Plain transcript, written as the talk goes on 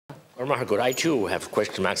Good. I too have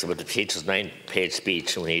question marks about the teacher's 9-page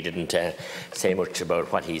speech when he didn't say much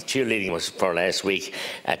about what his cheerleading was for last week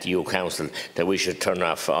at the EU Council, that we should turn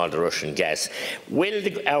off all the Russian gas. Will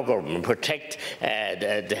our government protect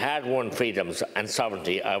the hard-won freedoms and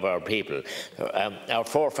sovereignty of our people, our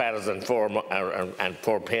forefathers and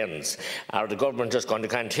foreparents? Are the government just going to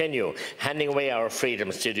continue handing away our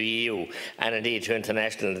freedoms to the EU and indeed to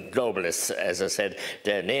international globalists, as I said,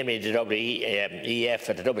 namely the WEF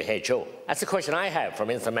and the WHO? That's the question I have from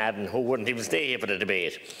Mr. Madden, who wouldn't even stay here for the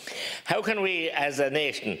debate. How can we, as a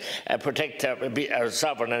nation, protect our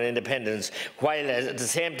sovereign and independence, while at the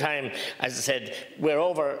same time, as I said, we're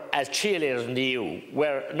over as cheerleaders in the EU?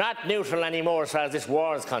 We're not neutral anymore as far as this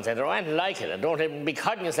war is concerned, or anything like it. And don't even be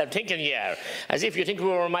cutting yourself thinking you are, as if you think we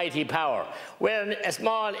were a mighty power. We're a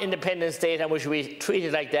small independent state, and we should be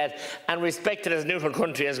treated like that and respected as a neutral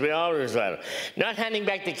country, as we always were. Not handing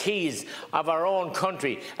back the keys of our own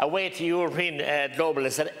country away to European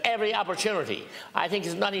globalists at every opportunity, I think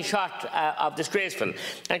is nothing short of disgraceful.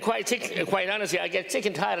 And quite honestly, I get sick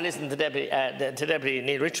and tired of listening to Deputy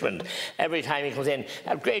Neil Richmond every time he comes in.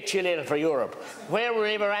 A great cheerleader for Europe. Where will we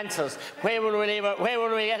leave our answers? Where's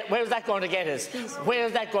that going to get us? Where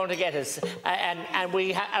is that going to get us? And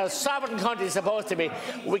we our sovereign country is supposed to be.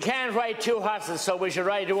 We can't ride two horses, so we should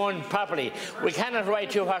ride one properly. We cannot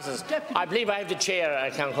ride two horses. I believe I have the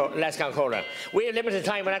chair, Les Concola. We have limited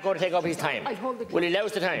time. We're not going to take up his time. Will you allow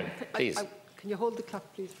us the time, please? Can you hold the clock,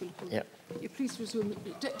 please? Yeah. You please resume.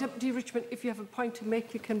 Deputy Richmond, if you have a point to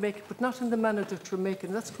make, you can make it, but not in the manner that you're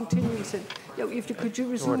making. That's continuing sin. Yeah, could you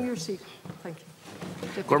resume your seat? Thank you.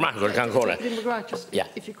 Deputy McGrath, just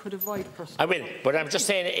if you could avoid person. I will, but I'm just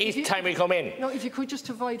saying each time we come in. No, if you could just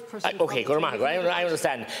avoid person. Okay, I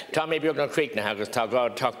understand. Tom may be up on Creek now because talk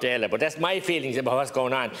to Ella, but that's my feelings about what's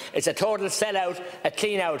going on. It's a total sellout, a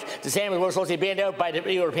clean out, the same as we're supposed to be bailed out by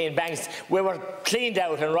the European banks. We were cleaned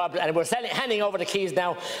out and robbed, and we're handing over the keys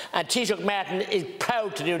now. And Taoiseach Martin is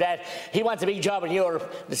proud to do that. He wants a big job in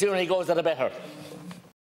Europe. The sooner he goes, the better.